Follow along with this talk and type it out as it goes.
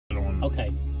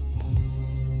Okay.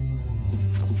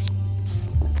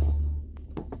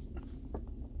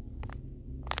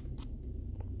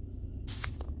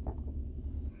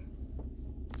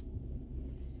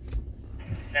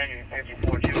 Engine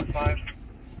 5425.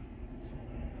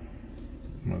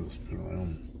 I'm gonna spin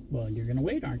around. Well, you're gonna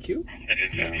wait, aren't you? Engine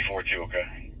 542,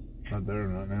 okay. Not there,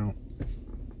 not now.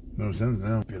 No sense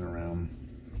now. Spin around.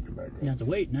 Go back You up. have to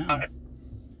wait now.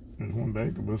 There's one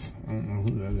back of us. I don't know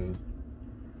who that is.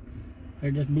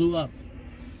 It just blew up.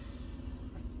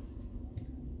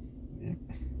 Yep.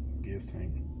 Gas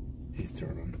tank. He's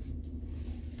turning.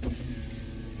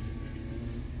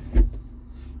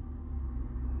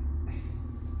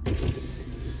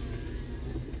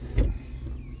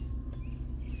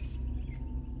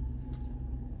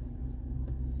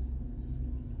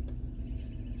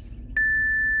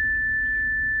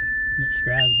 It's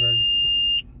Strasburg.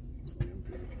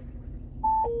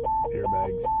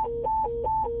 Airbags.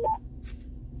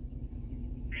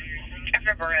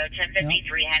 Borough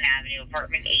 1053 Hen Avenue,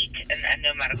 apartment 8, and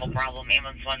no medical problem,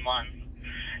 ambulance 11.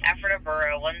 Ephrata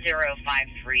Borough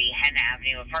 1053 Hen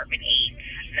Avenue, apartment 8,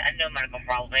 and no medical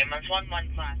problem, ambulance 11,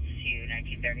 class 2,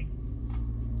 1930.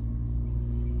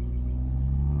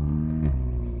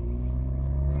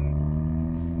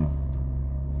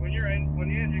 When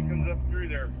the engine comes up through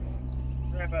there,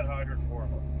 grab that hydrant for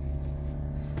him.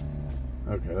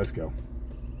 Okay, let's go.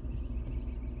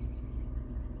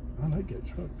 I like that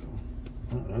truck though.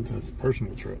 Oh, that's his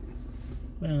personal truck.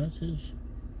 Well, that's his.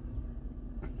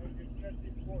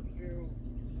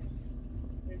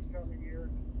 Incoming here,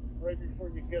 right before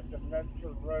you get to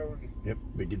Medford Road. Yep,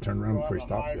 but you turn around before he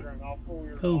stops it. I'll pull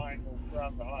your Who? line, we'll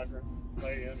grab the hydrant,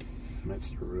 lay in.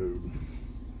 Metzger Road.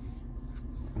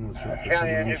 I'm not sure if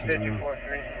County they're engine coming in.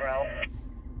 54-3, Ralph.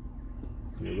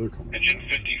 Yeah, they're coming. Engine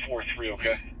 54-3,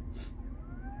 okay?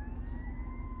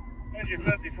 Engine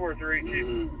 54-3,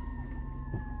 Chief.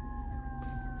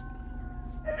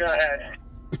 Go ahead.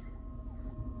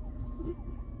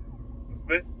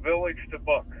 Village to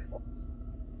Buck.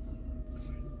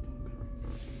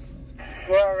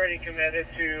 We're already committed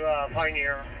to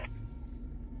Pioneer.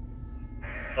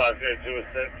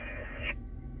 50206.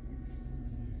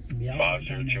 Yeah.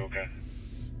 502, okay.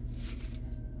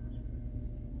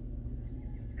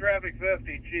 Traffic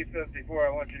 50, Chief 54, I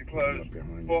want you to close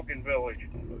Vulcan Village.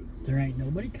 There ain't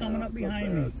nobody coming up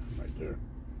behind me. It's right there.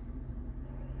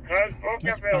 Close Vulcan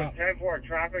Let's Village, go. 10-4,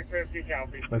 traffic 50,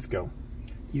 copy. Let's go.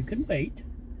 You can wait.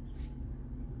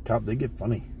 Cop, they get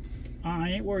funny. I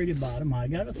ain't worried about them. I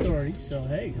got authority, so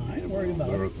hey, I ain't worried about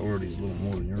Their it. authority's a little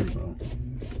more than yours, though.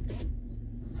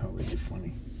 That's how they get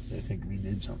funny. They think we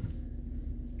did something.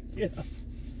 Yeah.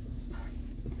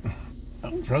 I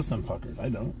don't trust them fuckers. I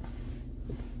don't.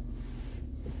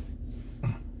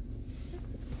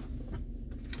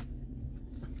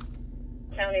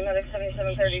 County Medic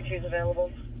 7732 is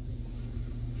available.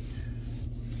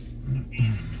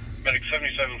 Medic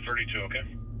 7732, okay?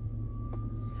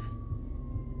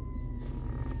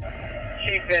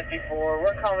 Chief 54,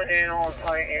 we're coming in on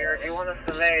Pioneer. Do you want us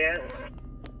to lay in?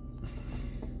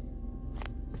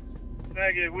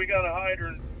 Negative, we got a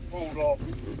hydrant pulled off.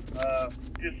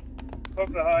 Just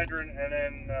hook the hydrant and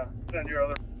then send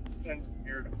your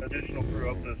additional crew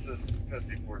up to assist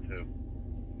 54-2.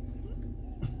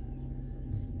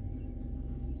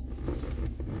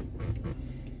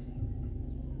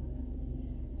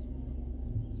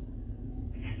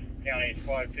 County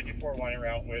 554 winding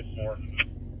route with more.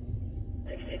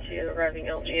 62 arriving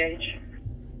LGH.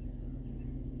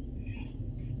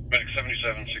 Medic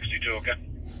 7762, okay?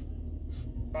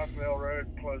 Rockville Road,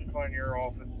 close Pioneer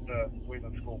off at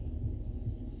Wheatland School.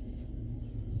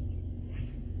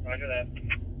 Roger that.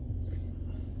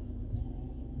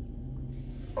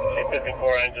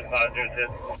 54 engine 502.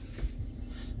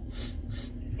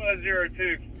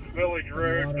 502 Village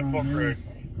Road to Book Road.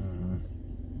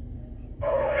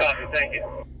 Copy, thank you.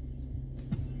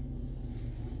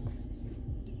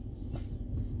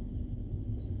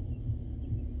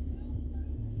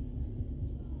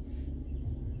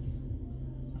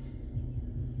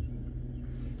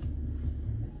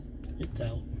 It's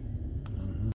out.